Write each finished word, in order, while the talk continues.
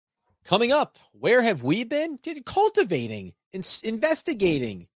Coming up, where have we been? Cultivating,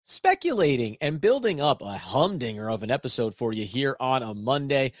 investigating, speculating, and building up a humdinger of an episode for you here on a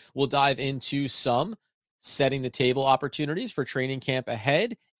Monday. We'll dive into some setting the table opportunities for training camp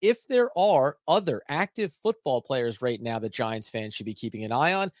ahead. If there are other active football players right now that Giants fans should be keeping an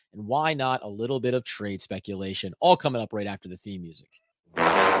eye on, and why not a little bit of trade speculation, all coming up right after the theme music.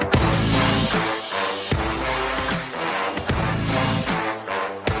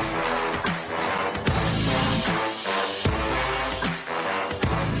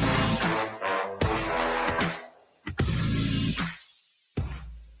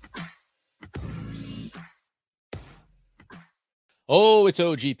 Oh, it's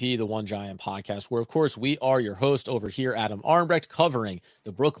OGP, the One Giant podcast, where, of course, we are your host over here, Adam Armbrecht, covering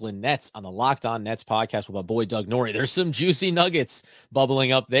the Brooklyn Nets on the Locked On Nets podcast with my boy Doug Norrie. There's some juicy nuggets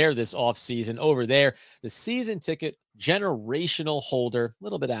bubbling up there this offseason. Over there, the season ticket generational holder, a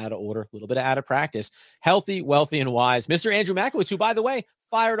little bit out of order, a little bit out of practice, healthy, wealthy, and wise, Mr. Andrew Makowitz, who, by the way,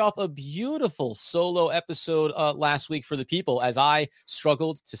 fired off a beautiful solo episode last week for the people as I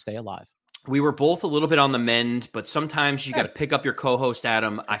struggled to stay alive. We were both a little bit on the mend, but sometimes you got to pick up your co-host,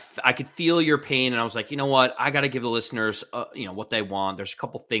 Adam. I could feel your pain, and I was like, you know what? I got to give the listeners, what they want. There's a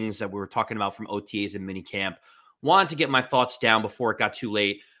couple things that we were talking about from OTAs and minicamp. Wanted to get my thoughts down before it got too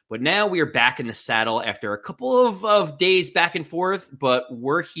late, but now we are back in the saddle after a couple of days back and forth, but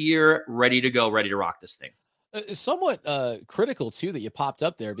we're here, ready to go, ready to rock this thing. Somewhat critical, too, that you popped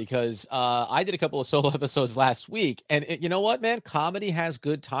up there because I did a couple of solo episodes last week. And you know what, man? Comedy has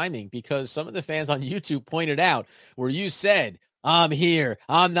good timing because some of the fans on YouTube pointed out where you said, I'm here,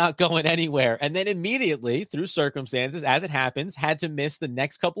 I'm not going anywhere. And then immediately, through circumstances, as it happens, had to miss the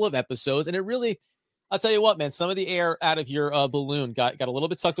next couple of episodes. And it really, I'll tell you what, man, some of the air out of your balloon got a little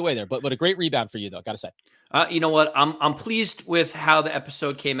bit sucked away there. But a great rebound for you, though, got to say. You know what? I'm pleased with how the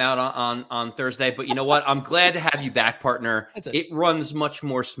episode came out on Thursday, but you know what? I'm glad to have you back, partner. It runs much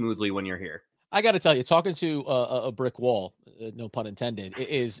more smoothly when you're here. I got to tell you, talking to a brick wall, no pun intended,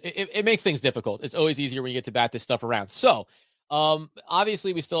 it makes things difficult. It's always easier when you get to bat this stuff around. So,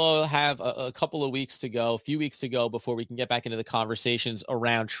 obviously, we still have a couple of weeks to go, a few weeks to go before we can get back into the conversations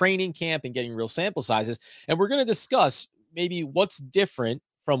around training camp and getting real sample sizes. And we're going to discuss maybe what's different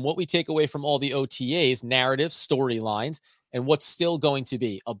from what we take away from all the OTAs, narratives, storylines, and what's still going to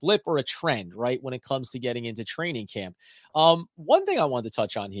be a blip or a trend, right, when it comes to getting into training camp. One thing I wanted to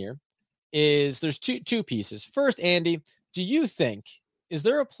touch on here is there's two pieces. First, Andy, do you think, is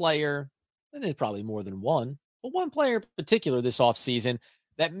there a player, and there's probably more than one, but one player in particular this offseason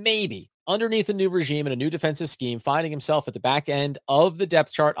that maybe underneath a new regime and a new defensive scheme, finding himself at the back end of the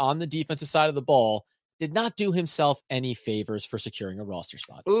depth chart on the defensive side of the ball, did not do himself any favors for securing a roster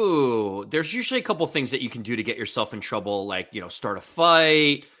spot? Ooh, there's usually a couple things that you can do to get yourself in trouble, like, start a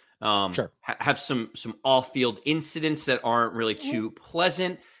fight, sure. Have some off-field incidents that aren't really too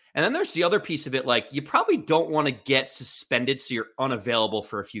pleasant. And then there's the other piece of it, like you probably don't want to get suspended so you're unavailable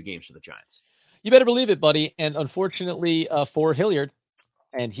for a few games for the Giants. You better believe it, buddy. And unfortunately for Hilliard,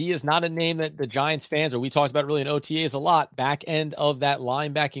 and he is not a name that the Giants fans, or we talked about really in OTAs a lot, back end of that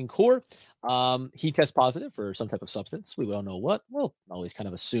linebacking core. He tests positive for some type of substance. We don't know what. We'll always kind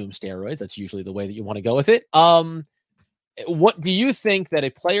of assume steroids. That's usually the way that you want to go with it. What do you think that a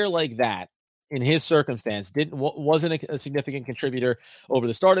player like that in his circumstance wasn't a significant contributor over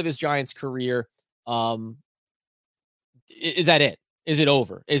the start of his Giants career? Is that it? Is it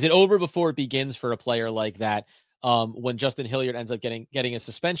over? Is it over before it begins for a player like that? When Justin Hilliard ends up getting a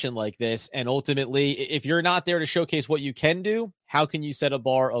suspension like this, and ultimately, if you're not there to showcase what you can do, how can you set a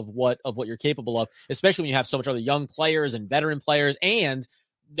bar of what you're capable of, especially when you have so much other young players and veteran players, and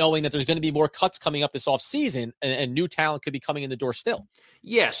knowing that there's going to be more cuts coming up this offseason and new talent could be coming in the door still?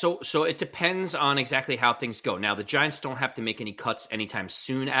 Yeah, so it depends on exactly how things go. Now, the Giants don't have to make any cuts anytime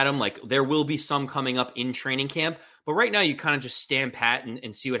soon, Adam. Like, there will be some coming up in training camp, but right now you kind of just stand pat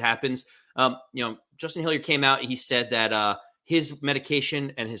and see what happens. Justin Hilliard came out. He said that his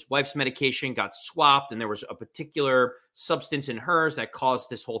medication and his wife's medication got swapped, and there was a particular substance in hers that caused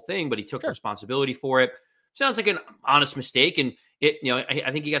this whole thing, but he took responsibility for it. Sounds like an honest mistake. And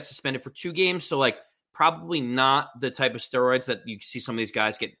I think he got suspended for 2 games. So like probably not the type of steroids that you see some of these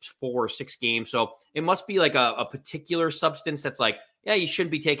guys get 4 or 6 games. So it must be like a particular substance that's like, yeah, you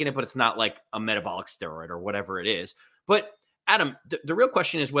shouldn't be taking it, but it's not like a metabolic steroid or whatever it is. But Adam, the real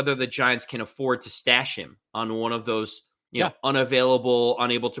question is whether the Giants can afford to stash him on one of those, unavailable,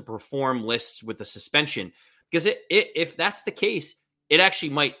 unable to perform lists with the suspension. Because if that's the case, it actually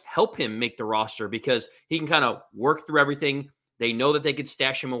might help him make the roster because he can kind of work through everything. They know that they could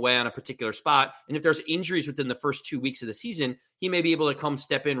stash him away on a particular spot. And if there's injuries within the first 2 weeks of the season, he may be able to come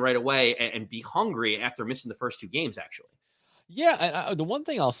step in right away and be hungry after missing the first 2 games, actually. Yeah, and the one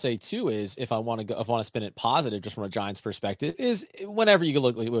thing I'll say too is if I want to spin it positive, just from a Giants perspective, is whenever you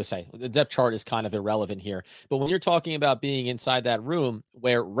look, we'll say the depth chart is kind of irrelevant here. But when you're talking about being inside that room,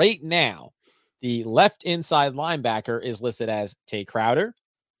 where right now the left inside linebacker is listed as Tay Crowder,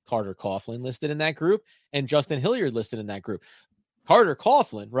 Carter Coughlin listed in that group, and Justin Hilliard listed in that group. Carter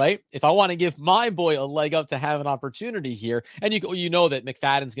Coughlin, right? If I want to give my boy a leg up to have an opportunity here, and you know that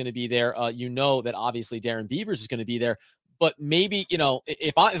McFadden's going to be there, you know that obviously Darren Beavers is going to be there, but maybe,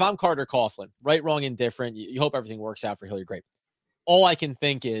 if I'm Carter Coughlin, right, wrong, indifferent, you hope everything works out for Hilliard, great. All I can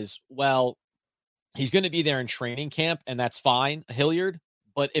think is, well, he's going to be there in training camp, and that's fine, Hilliard.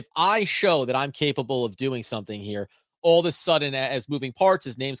 But if I show that I'm capable of doing something here, all of a sudden, as moving parts,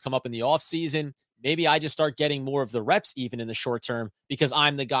 as names come up in the offseason, maybe I just start getting more of the reps even in the short term because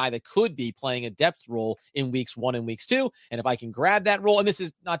I'm the guy that could be playing a depth role in weeks 1 and weeks 2. And if I can grab that role, and this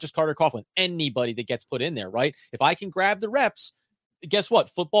is not just Carter Coughlin, anybody that gets put in there, right? If I can grab the reps, guess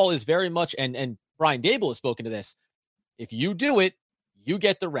what? Football is very much, and Brian Daboll has spoken to this. If you do it, you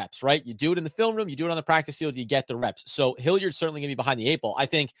get the reps, right? You do it in the film room, you do it on the practice field, you get the reps. So Hilliard's certainly going to be behind the 8 ball. I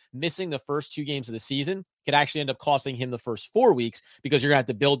think missing the first 2 games of the season could actually end up costing him the first 4 weeks because you're going to have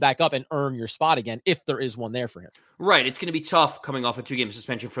to build back up and earn your spot again if there is one there for him. Right. It's going to be tough coming off a 2-game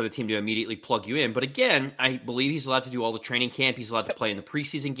suspension for the team to immediately plug you in. But again, I believe he's allowed to do all the training camp. He's allowed to play in the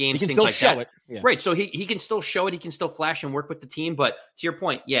preseason games, he can things still like show that. It. Yeah. Right. So he can still show it. He can still flash and work with the team. But to your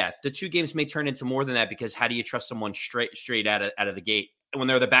point, yeah, the 2 games may turn into more than that because how do you trust someone straight out of the gate when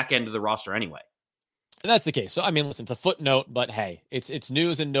they're the back end of the roster anyway? And that's the case. So, I mean, listen, it's a footnote, but hey, it's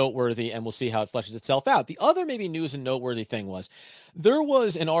news and noteworthy, and we'll see how it fleshes itself out. The other maybe news and noteworthy thing was there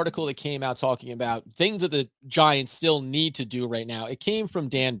was an article that came out talking about things that the Giants still need to do right now. It came from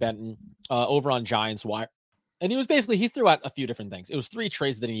Dan Benton over on Giants Wire. And he threw out a few different things. It was 3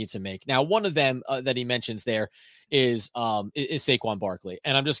 trades that he needs to make. Now, one of them that he mentions there is Saquon Barkley.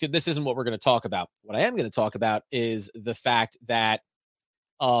 And this isn't what we're going to talk about. What I am going to talk about is the fact that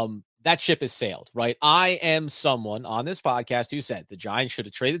that ship has sailed, right? I am someone on this podcast who said the Giants should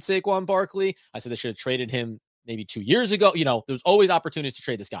have traded Saquon Barkley. I said they should have traded him maybe 2 years ago. There's always opportunities to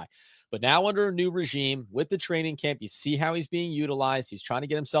trade this guy. But now under a new regime with the training camp, you see how he's being utilized. He's trying to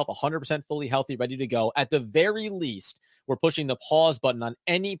get himself 100% fully healthy, ready to go. At the very least, we're pushing the pause button on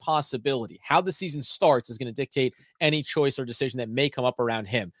any possibility. How the season starts is going to dictate any choice or decision that may come up around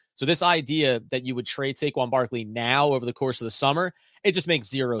him. So this idea that you would trade Saquon Barkley now over the course of the summer, it just makes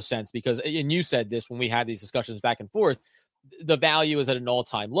zero sense because, and you said this when we had these discussions back and forth, the value is at an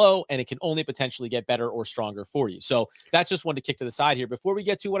all-time low and it can only potentially get better or stronger for you. So that's just one to kick to the side here before we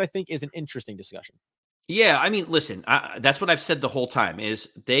get to what I think is an interesting discussion. Yeah, I mean, listen, that's what I've said the whole time is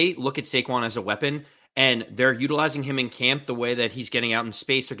they look at Saquon as a weapon and they're utilizing him in camp the way that he's getting out in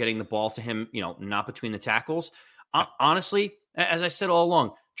space. They're getting the ball to him, not between the tackles. Honestly, as I said all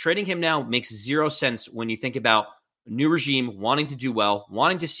along, trading him now makes zero sense when you think about new regime, wanting to do well,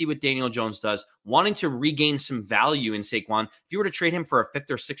 wanting to see what Daniel Jones does, wanting to regain some value in Saquon. If you were to trade him for a 5th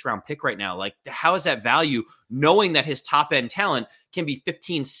or 6th round pick right now, like how is that value knowing that his top end talent can be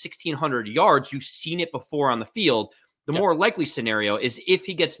 1,600 yards? You've seen it before on the field. The more likely scenario is if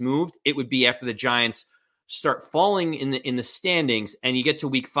he gets moved, it would be after the Giants start falling in the standings and you get to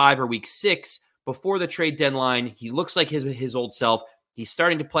week 5 or week 6 before the trade deadline. He looks like his old self. He's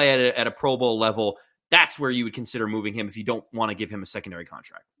starting to play at a Pro Bowl level. That's where you would consider moving him if you don't want to give him a secondary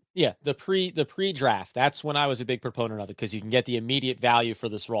contract. Yeah, the pre-draft, that's when I was a big proponent of it because you can get the immediate value for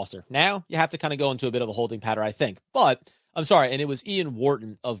this roster. Now you have to kind of go into a bit of a holding pattern, I think. But I'm sorry, and it was Ian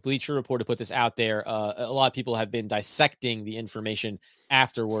Wharton of Bleacher Report to put this out there. A lot of people have been dissecting the information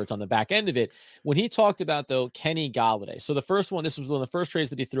afterwards on the back end of it. When he talked about, though, Kenny Golladay. So the first one, this was one of the first trades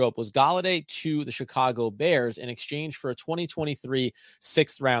that he threw up, was Golladay to the Chicago Bears in exchange for a 2023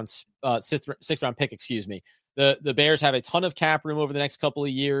 sixth round pick, The Bears have a ton of cap room over the next couple of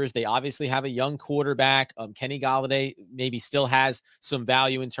years. They obviously have a young quarterback. Kenny Golladay maybe still has some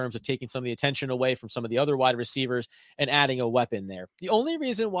value in terms of taking some of the attention away from some of the other wide receivers and adding a weapon there. The only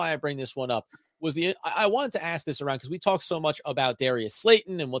reason why I bring this one up was I wanted to ask this around because we talk so much about Darius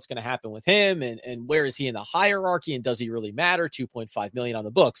Slayton and what's going to happen with him and where is he in the hierarchy and does he really matter? $2.5 million on the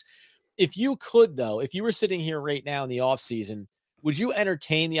books. If you could, though, if you were sitting here right now in the offseason, would you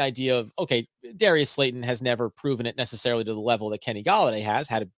entertain the idea of, okay, Darius Slayton has never proven it necessarily to the level that Kenny Golladay has,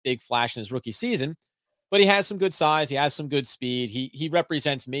 had a big flash in his rookie season, but he has some good size. He has some good speed. He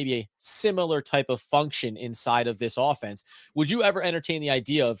represents maybe a similar type of function inside of this offense. Would you ever entertain the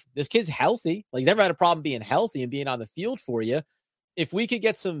idea of this kid's healthy? Like he's never had a problem being healthy and being on the field for you. if we could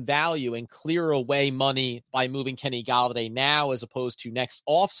get some value and clear away money by moving Kenny Golladay now as opposed to next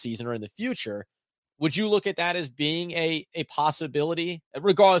offseason or in the future, would you look at that as being a possibility,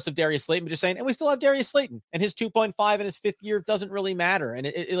 regardless of Darius Slayton? But just saying, and we still have Darius Slayton, and his 2.5 in his fifth year doesn't really matter,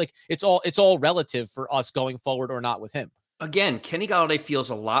 and it's all relative for us going forward or not with him. Again, Kenny Golladay feels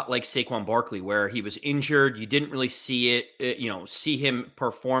a lot like Saquon Barkley, where he was injured. You didn't really see see him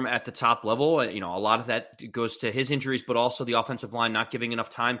perform at the top level. A lot of that goes to his injuries, but also the offensive line not giving enough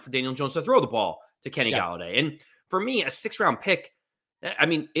time for Daniel Jones to throw the ball to Kenny Golladay. And for me, a 6th-round pick, I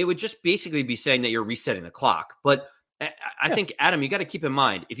mean, it would just basically be saying that you're resetting the clock. But I think, Adam, you got to keep in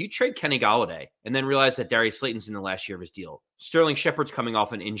mind, if you trade Kenny Golladay and then realize that Darius Slayton's in the last year of his deal, Sterling Shepard's coming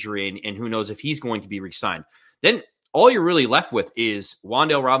off an injury, and who knows if he's going to be re-signed, then all you're really left with is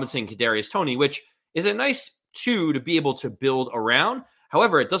Wan'Dale Robinson, Kadarius Toney, which is a nice two to be able to build around.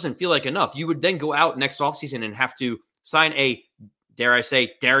 However, it doesn't feel like enough. You would then go out next offseason and have to sign a, dare I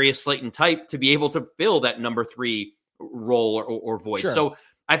say, Darius Slayton type to be able to fill that number 3 role or void. Sure. So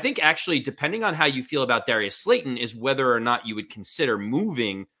I think actually, depending on how you feel about Darius Slayton, is whether or not you would consider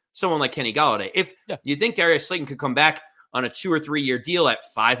moving someone like Kenny Golladay. If you think Darius Slayton could come back on a 2 or 3 year deal at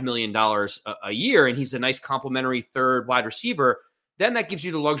 $5 million a year, and he's a nice complimentary third wide receiver, then that gives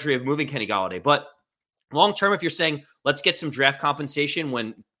you the luxury of moving Kenny Golladay. But long term, if you're saying, let's get some draft compensation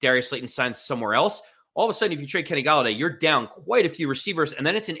when Darius Slayton signs somewhere else, all of a sudden, if you trade Kenny Golladay, you're down quite a few receivers, and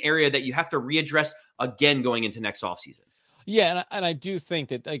then it's an area that you have to readdress again going into next offseason. Yeah, and I do think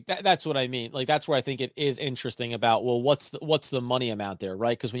that that's what I mean. Like, that's where I think it is interesting about, well, what's the money amount there,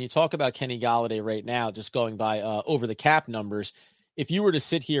 right? Because when you talk about Kenny Golladay right now, just going by over the cap numbers, if you were to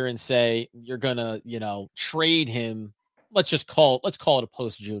sit here and say you're gonna, trade him, let's call it a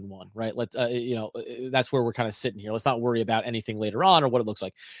post June 1, right? That's where we're kind of sitting here. Let's not worry about anything later on or what it looks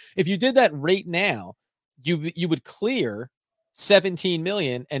like. If you did that right now, you would clear 17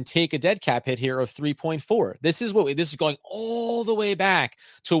 million and take a dead cap hit here of 3.4. This is going all the way back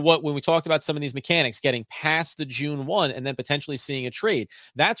to when we talked about some of these mechanics getting past the June 1 and then potentially seeing a trade.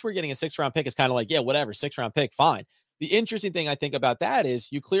 That's where getting a 6th-round pick is kind of like, yeah, whatever, 6th-round pick, fine. The interesting thing I think about that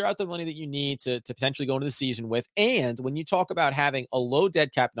is you clear out the money that you need to potentially go into the season with. And when you talk about having a low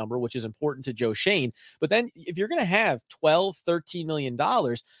dead cap number, which is important to Joe Schoen, but then if you're going to have $12-13 million,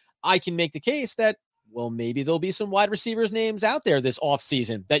 I can make the case that, well, maybe there'll be some wide receivers names out there this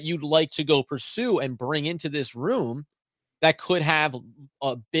offseason that you'd like to go pursue and bring into this room that could have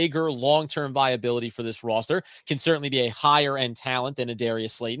a bigger long-term viability for this roster, can certainly be a higher end talent than a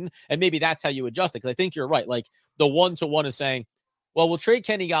Darius Slayton. And maybe that's how you adjust it. Because I think you're right. Like, the 1-to-1 is saying, well, we'll trade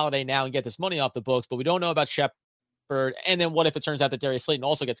Kenny Golladay now and get this money off the books, but we don't know about Shepard. And then what if it turns out that Darius Slayton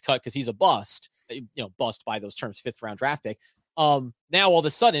also gets cut because he's a bust, bust by those terms, 5th-round draft pick. Now all of a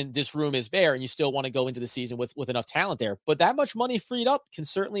sudden this room is bare and you still want to go into the season with enough talent there, but that much money freed up can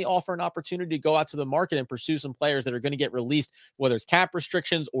certainly offer an opportunity to go out to the market and pursue some players that are going to get released, whether it's cap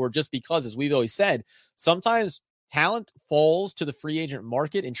restrictions or just because, as we've always said, sometimes talent falls to the free agent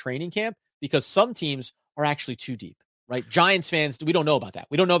market in training camp because some teams are actually too deep, right? Giants fans, we don't know about that.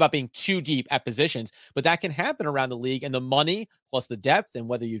 We don't know about being too deep at positions, but that can happen around the league, and the money plus the depth and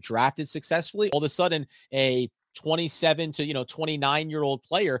whether you drafted successfully, all of a sudden a 27 to 29-year-old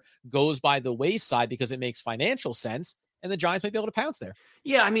player goes by the wayside because it makes financial sense, and the Giants might be able to pounce there.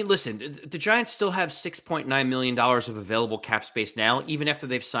 Yeah, I mean, listen, the Giants still have $6.9 million of available cap space now, even after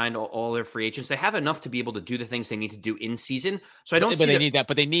they've signed all their free agents. They have enough to be able to do the things they need to do in season. So I don't. But they need that.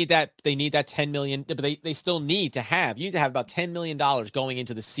 But they need that. They need that $10 million. But they still need to have. You need to have about $10 million going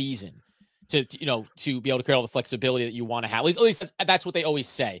into the season to be able to create all the flexibility that you want to have. At least that's what they always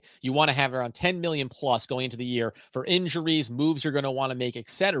say. You want to have around 10 million plus going into the year for injuries, moves you're going to want to make,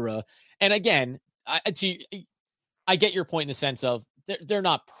 etc. And again, I get your point in the sense of they're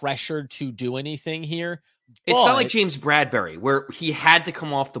not pressured to do anything here. It's not like James Bradbury, where he had to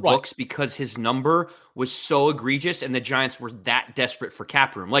come off the books because his number was so egregious and the Giants were that desperate for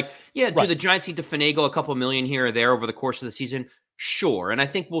cap room. Like, do the Giants need to finagle a couple million here or there over the course of the season? Sure. And I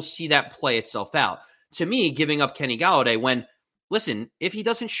think we'll see that play itself out. To me, giving up Kenny Golladay when, listen, if he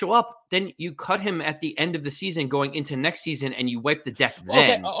doesn't show up, then you cut him at the end of the season going into next season and you wipe the deck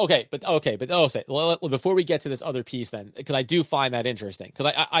then. Okay. Well, before we get to this other piece then, because I do find that interesting,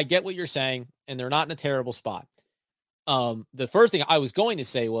 because I get what you're saying and they're not in a terrible spot. The first thing I was going to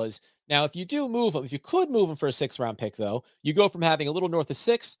say was, now, if you do move him, if you could move him for a 6th-round pick, though, you go from having a little north of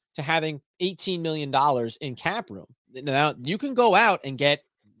 6 to having $18 million in cap room. Now, you can go out and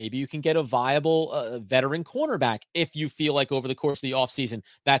maybe you can get a viable veteran cornerback if you feel like over the course of the offseason,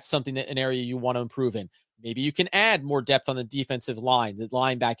 that's something an area you want to improve in. Maybe you can add more depth on the defensive line, the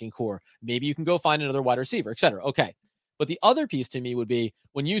linebacking core. Maybe you can go find another wide receiver, et cetera. Okay. But the other piece to me would be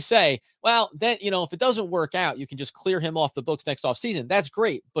when you say, well, then, if it doesn't work out, you can just clear him off the books next offseason. That's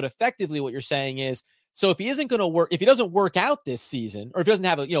great. But effectively what you're saying is, so if he isn't going to work, if he doesn't work out this season, or if he doesn't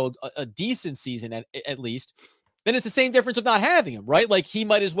have a decent season at least, then it's the same difference of not having him, right? Like he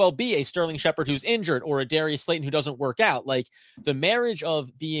might as well be a Sterling Shepard who's injured or a Darius Slayton who doesn't work out. Like the marriage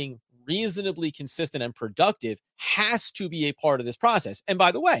of being reasonably consistent and productive has to be a part of this process. And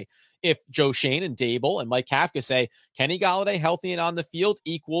by the way, if Joe Schoen and Dable and Mike Kafka say Kenny Golladay healthy and on the field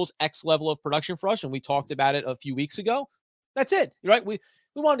equals X level of production for us, and we talked about it a few weeks ago, that's it, right? We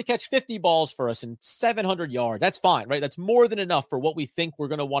wanted to catch 50 balls for us and 700 yards. That's fine, right? That's more than enough for what we think we're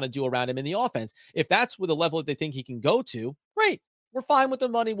going to want to do around him in the offense. If that's with the level that they think he can go to, great. We're fine with the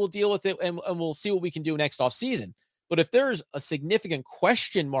money. We'll deal with it, and we'll see what we can do next offseason. But if there's a significant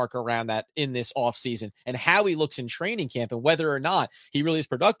question mark around that in this offseason and how he looks in training camp and whether or not he really is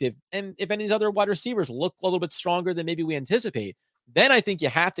productive, and if any of these other wide receivers look a little bit stronger than maybe we anticipate, then I think you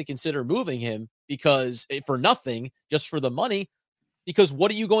have to consider moving him because for nothing, just for the money. Because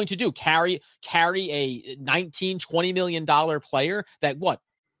what are you going to do? Carry a $19-20 million player that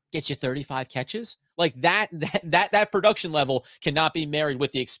gets you 35 catches? Like that production level cannot be married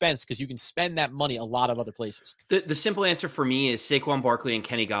with the expense because you can spend that money a lot of other places. The simple answer for me is Saquon Barkley and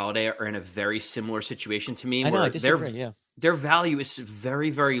Kenny Golladay are in a very similar situation to me. I know, I disagree, Their value is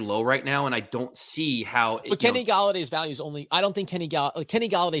very, very low right now, and I don't see how. But Kenny Galladay's value is only. I don't think Kenny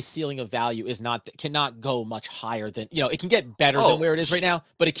Galladay's ceiling of value cannot go much higher than it can get better than where it is right now,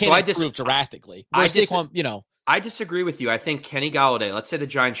 but it can't improve drastically. I disagree with you. I think Kenny Golladay. Let's say the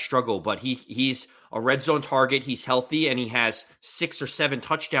Giants struggle, but he's a red zone target. He's healthy, and he has 6 or 7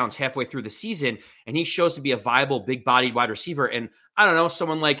 touchdowns halfway through the season, and he shows to be a viable, big-bodied wide receiver. And I don't know,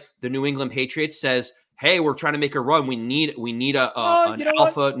 someone like the New England Patriots says, hey, we're trying to make a run. We need an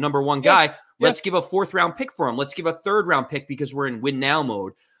alpha number one guy. Let's give a 4th round pick for him. Let's give a 3rd round pick because we're in win now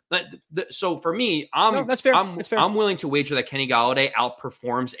mode. So for me, that's fair. I'm willing to wager that Kenny Golladay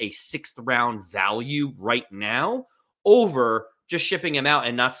outperforms a 6th round value right now over just shipping him out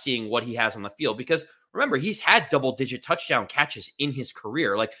and not seeing what he has on the field. Because remember, he's had double-digit touchdown catches in his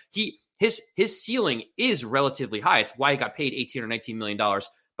career. Like his ceiling is relatively high. It's why he got paid $18 or $19 million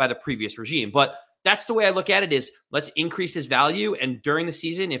by the previous regime. But that's the way I look at it is let's increase his value. And during the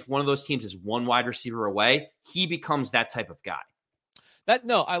season, if one of those teams is one wide receiver away, he becomes that type of guy.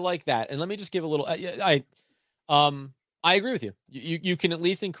 I like that. And let me just give a little, I agree with you. You can at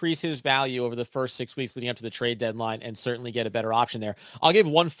least increase his value over the first 6 weeks leading up to the trade deadline and certainly get a better option there. I'll give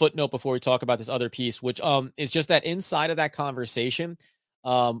one footnote before we talk about this other piece, which is just that inside of that conversation,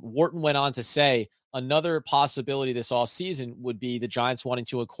 Wharton went on to say, another possibility this offseason would be the Giants wanting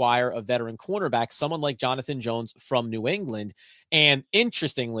to acquire a veteran cornerback, someone like Jonathan Jones from New England. And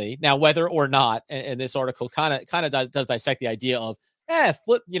interestingly, now whether or not, and this article kind of does dissect the idea of,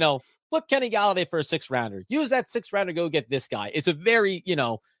 flip Kenny Golladay for a 6th rounder. Use that 6th rounder, go get this guy. It's a very,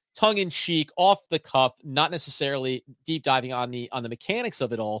 tongue-in-cheek, off the cuff, not necessarily deep diving on the mechanics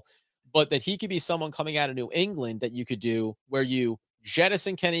of it all, but that he could be someone coming out of New England that you could do where you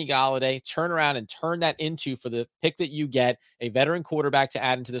jettison Kenny Golladay, turn around and turn that into, for the pick that you get, a veteran quarterback to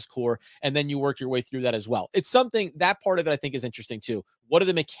add into this core, and then you work your way through that as well. It's something, that part of it I think is interesting too. What are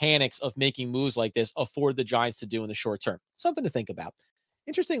the mechanics of making moves like this afford the Giants to do in the short term? Something to think about.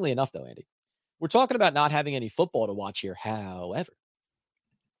 Interestingly enough though, Andy, we're talking about not having any football to watch here. However,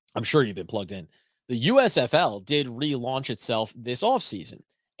 I'm sure you've been plugged in. The USFL did relaunch itself this offseason.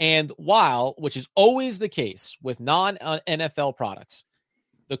 And which is always the case with non-NFL products,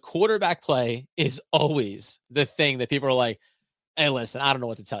 the quarterback play is always the thing that people are like, hey, listen, I don't know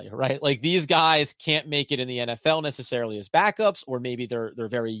what to tell you, right? Like these guys can't make it in the NFL necessarily as backups, or maybe they're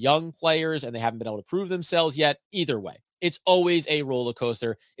very young players and they haven't been able to prove themselves yet. Either way, it's always a roller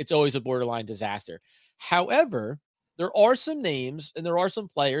coaster. It's always a borderline disaster. However, there are some names and there are some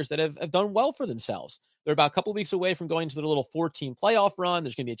players that have done well for themselves. They're about a couple of weeks away from going to their little 14 playoff run.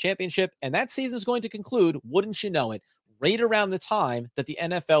 There's going to be a championship, and that season is going to conclude, wouldn't you know it, right around the time that the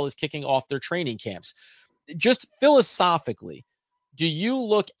NFL is kicking off their training camps. Just philosophically, do you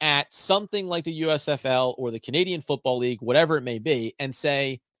look at something like the USFL or the Canadian Football League, whatever it may be, and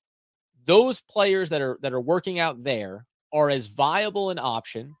say those players that are working out there are as viable an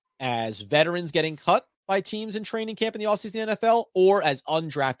option as veterans getting cut by teams in training camp in the offseason NFL, or as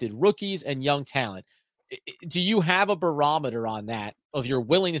undrafted rookies and young talent? Do you have a barometer on that of your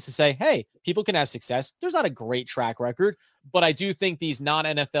willingness to say, hey, people can have success? There's not a great track record, but I do think these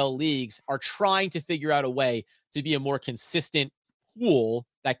non-NFL leagues are trying to figure out a way to be a more consistent pool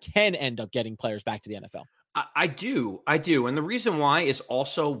that can end up getting players back to the NFL. I do. I do. And the reason why is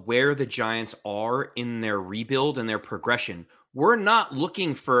also where the Giants are in their rebuild and their progression. We're not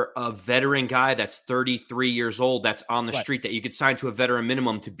looking for a veteran guy that's 33 years old that's on the Right. street that you could sign to a veteran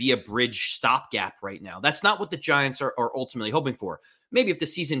minimum to be a bridge stopgap right now. That's not what the Giants are ultimately hoping for. Maybe if the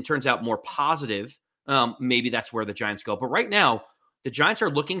season turns out more positive, maybe that's where the Giants go. But right now, the Giants are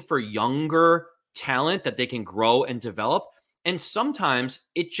looking for younger talent that they can grow and develop. And sometimes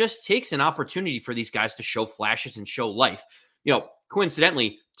it just takes an opportunity for these guys to show flashes and show life.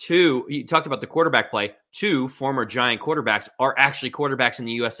 Coincidentally, you talked about the quarterback play. Two former Giant quarterbacks are actually quarterbacks in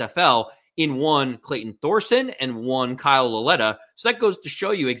the USFL. In one, Clayton Thorson, and one, Kyle Laletta. So that goes to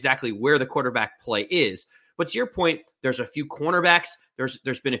show you exactly where the quarterback play is. But to your point, there's a few cornerbacks.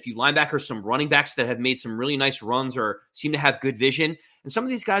 There's been a few linebackers, some running backs that have made some really nice runs or seem to have good vision. And some of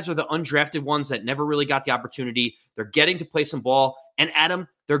these guys are the undrafted ones that never really got the opportunity. They're getting to play some ball. And Adam,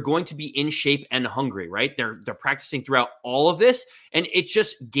 they're going to be in shape and hungry, right? They're practicing throughout all of this. And it's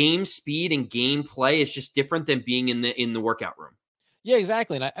just game speed and game play is just different than being in the workout room. Yeah,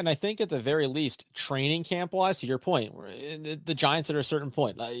 exactly. And I think at the very least, training camp wise, to your point, the Giants at a certain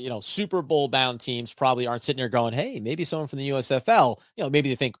point, Super Bowl bound teams probably aren't sitting there going, hey, maybe someone from the USFL, maybe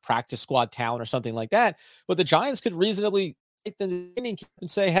they think practice squad talent or something like that. But the Giants could reasonably take the training camp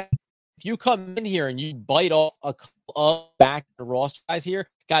and say, hey, if you come in here and you bite off a couple of back the roster guys here,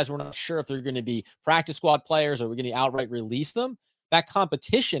 guys, we're not sure if they're going to be practice squad players or we're going to outright release them. That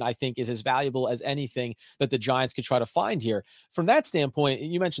competition, I think, is as valuable as anything that the Giants could try to find here. From that standpoint,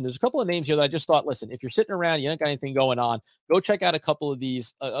 you mentioned there's a couple of names here that I just thought, listen, if you're sitting around, you don't got anything going on, go check out a couple of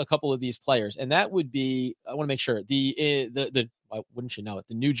these players. And that would be, I want to make sure the why wouldn't you know it?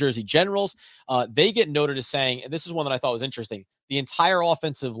 The New Jersey Generals, they get noted as saying, and this is one that I thought was interesting, the entire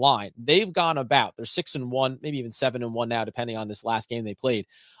offensive line, they've gone about, they're 6-1, maybe even 7-1 now, depending on this last game they played.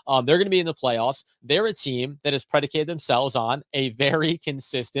 They're going to be in the playoffs. They're a team that has predicated themselves on a very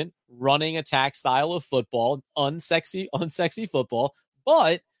consistent running attack style of football, unsexy football,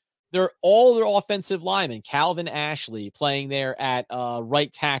 but they're all their offensive linemen. Calvin Ashley playing there at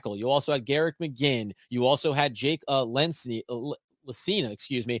right tackle. You also had Garrick McGinn. You also had Jake Lacina,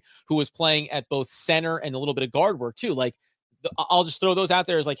 who was playing at both center and a little bit of guard work too. Like, I'll just throw those out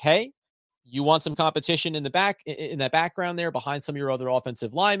there as like, hey, you want some competition in that background there behind some of your other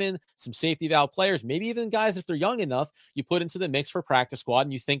offensive linemen, some safety valve players, maybe even guys, if they're young enough, you put into the mix for practice squad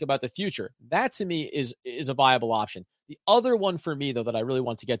and you think about the future. That to me is a viable option. The other one for me, though, that I really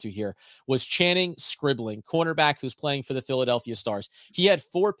want to get to here was Channing Scribbling, cornerback who's playing for the Philadelphia Stars. He had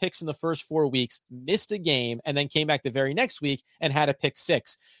 4 picks in the first 4 weeks, missed a game, and then came back the very next week and had a pick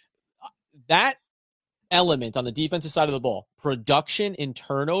 6. That element on the defensive side of the ball, production in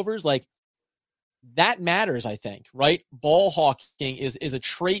turnovers, like that matters, I think, right? Ball hawking is a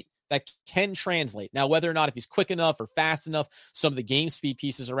trait that can translate. Now, whether or not if he's quick enough or fast enough, some of the game speed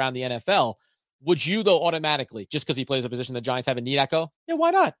pieces around the NFL, would you though automatically, just because he plays a position the Giants have a need at, go, yeah,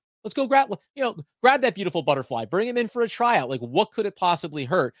 why not? Let's go grab that beautiful butterfly, bring him in for a tryout. Like, what could it possibly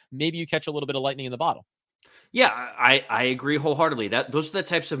hurt? Maybe you catch a little bit of lightning in the bottle. Yeah, I agree wholeheartly. Those are the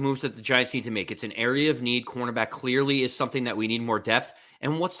types of moves that the Giants need to make. It's an area of need. Cornerback clearly is something that we need more depth.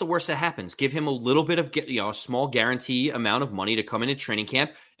 And what's the worst that happens? Give him a little bit of a small guarantee amount of money to come into training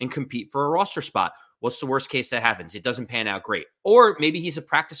camp and compete for a roster spot. What's the worst case that happens? It doesn't pan out great. Or maybe he's a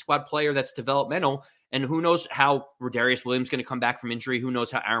practice squad player that's developmental, and who knows how Rodarius Williams is going to come back from injury. Who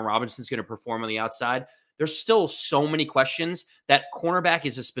knows how Aaron Robinson's going to perform on the outside. There's still so many questions. That cornerback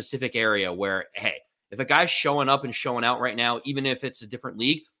is a specific area where, hey, if a guy's showing up and showing out right now, even if it's a different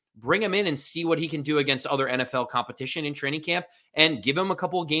league, bring him in and see what he can do against other NFL competition in training camp and give him a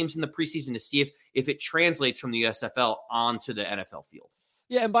couple of games in the preseason to see if it translates from the USFL onto the NFL field.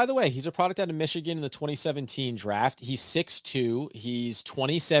 Yeah, and by the way, he's a product out of Michigan in the 2017 draft. He's 6'2". He's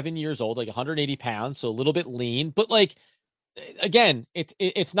 27 years old, like 180 pounds, so a little bit lean. But, like, again,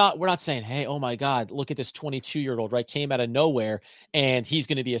 it's not, we're not saying, hey, oh my God, look at this 22-year-old, right? Came out of nowhere, and he's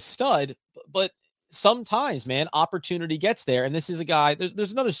going to be a stud. But sometimes, man, opportunity gets there. And this is a guy,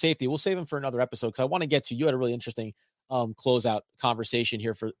 there's another safety. We'll save him for another episode because I want to get to, you had a really interesting closeout conversation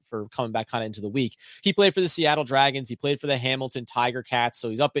here for coming back kind of into the week. He played for the Seattle Dragons. He played for the Hamilton Tiger Cats. So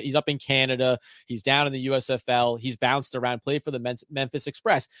he's up in Canada. He's down in the USFL. He's bounced around, played for the Memphis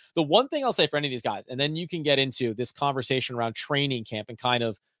Express. The one thing I'll say for any of these guys, and then you can get into this conversation around training camp and kind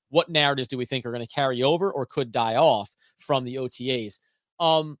of what narratives do we think are going to carry over or could die off from the OTAs.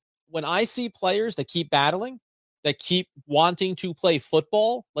 When I see players that keep battling, that keep wanting to play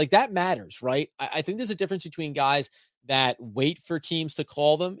football, like that matters, right? I think there's a difference between guys that wait for teams to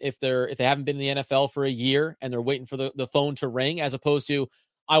call them if they haven't been in the NFL for a year and they're waiting for the phone to ring, as opposed to,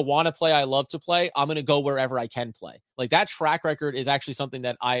 I want to play, I love to play, I'm going to go wherever I can play. Like that track record is actually something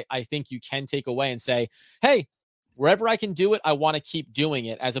that I think you can take away and say, hey, wherever I can do it, I want to keep doing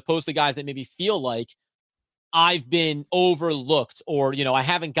it, as opposed to guys that maybe feel like I've been overlooked or, I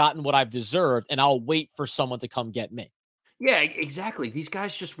haven't gotten what I've deserved and I'll wait for someone to come get me. Yeah, exactly. These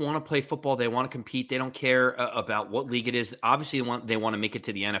guys just want to play football. They want to compete. They don't care about what league it is. Obviously, they want to make it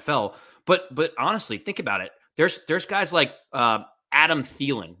to the NFL. But honestly, think about it. There's guys like Adam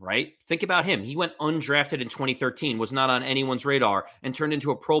Thielen, right? Think about him. He went undrafted in 2013, was not on anyone's radar, and turned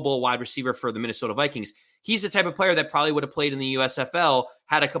into a Pro Bowl wide receiver for the Minnesota Vikings. He's the type of player that probably would have played in the USFL,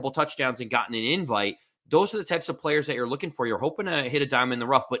 had a couple touchdowns, and gotten an invite. Those are the types of players that you're looking for. You're hoping to hit a diamond in the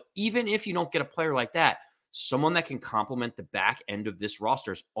rough. But even if you don't get a player like that, someone that can complement the back end of this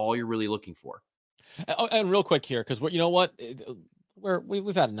roster is all you're really looking for. And real quick here, because you know what?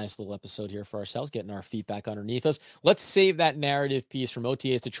 We've had a nice little episode here for ourselves, getting our feet back underneath us. Let's save that narrative piece from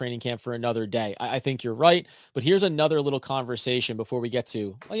OTAs to training camp for another day. I think you're right, but here's another little conversation before we get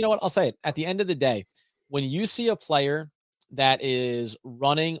to, well, you know what? I'll say it. At the end of the day, when you see a player that is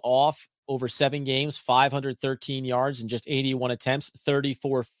running off over 7 games, 513 yards and just 81 attempts,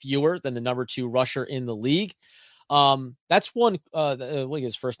 34 fewer than the number 2 rusher in the league. That's one, what is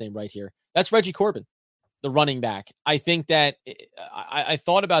his first name right here? That's Reggie Corbin, the running back. I think that I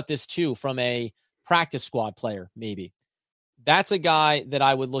thought about this too from a practice squad player, maybe. That's a guy that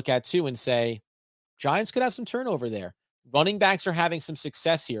I would look at too and say, Giants could have some turnover there. Running backs are having some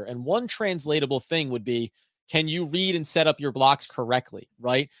success here. And one translatable thing would be, can you read and set up your blocks correctly,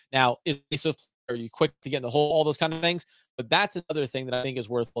 right? Now, are you quick to get in the hole, all those kind of things? But that's another thing that I think is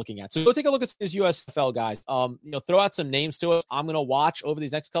worth looking at. So go take a look at these USFL guys. Throw out some names to us. I'm going to watch over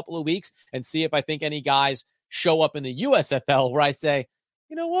these next couple of weeks and see if I think any guys show up in the USFL where I say,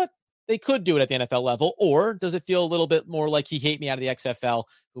 you know what? They could do it at the NFL level. Or does it feel a little bit more like he hate me out of the XFL,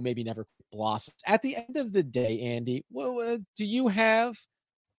 who maybe never blossoms? At the end of the day, Andy, do you have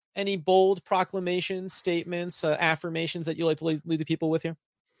any bold proclamations, statements, affirmations that you like to lead the people with here?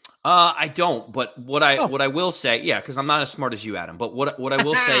 I don't, but what I will say, yeah, because I'm not as smart as you, Adam. But what I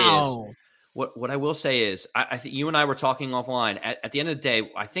will say is, what I will say is, I think you and I were talking offline. At the end of the day,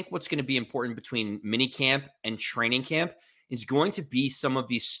 I think what's going to be important between mini camp and training camp is going to be some of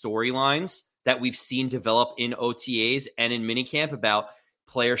these storylines that we've seen develop in OTAs and in mini camp about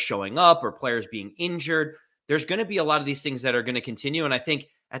players showing up or players being injured. There's going to be a lot of these things that are going to continue, and I think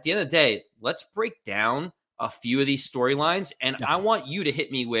at the end of the day, let's break down a few of these storylines, and I want you to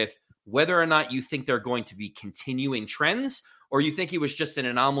hit me with whether or not you think they're going to be continuing trends, or you think it was just an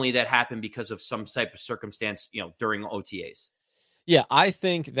anomaly that happened because of some type of circumstance, during OTAs. Yeah, I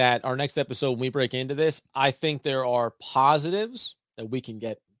think that our next episode, when we break into this, I think there are positives that we can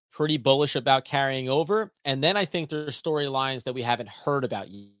get pretty bullish about carrying over. And then I think there are storylines that we haven't heard about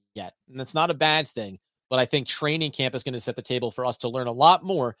yet. And that's not a bad thing. But I think training camp is going to set the table for us to learn a lot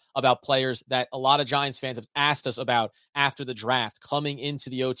more about players that a lot of Giants fans have asked us about after the draft coming into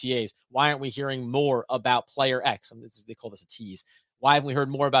the OTAs. Why aren't we hearing more about player X? They call this a tease. Why haven't we heard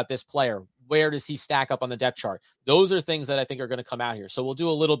more about this player? Where does he stack up on the depth chart? Those are things that I think are going to come out here. So we'll do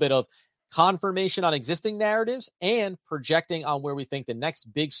a little bit of confirmation on existing narratives and projecting on where we think the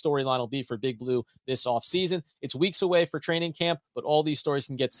next big storyline will be for Big Blue this offseason. It's weeks away for training camp, but all these stories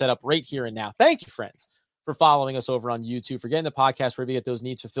can get set up right here and now. Thank you, friends, for following us over on YouTube, for getting the podcast wherever you get those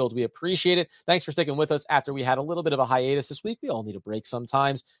needs fulfilled. We appreciate it. Thanks for sticking with us after we had a little bit of a hiatus this week. We all need a break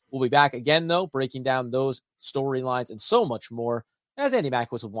sometimes. We'll be back again, though, breaking down those storylines and so much more, as Andy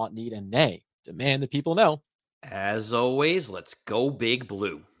Mackowitz would want, need, and nay, demand the people know. As always, let's go Big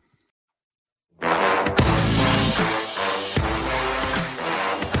Blue.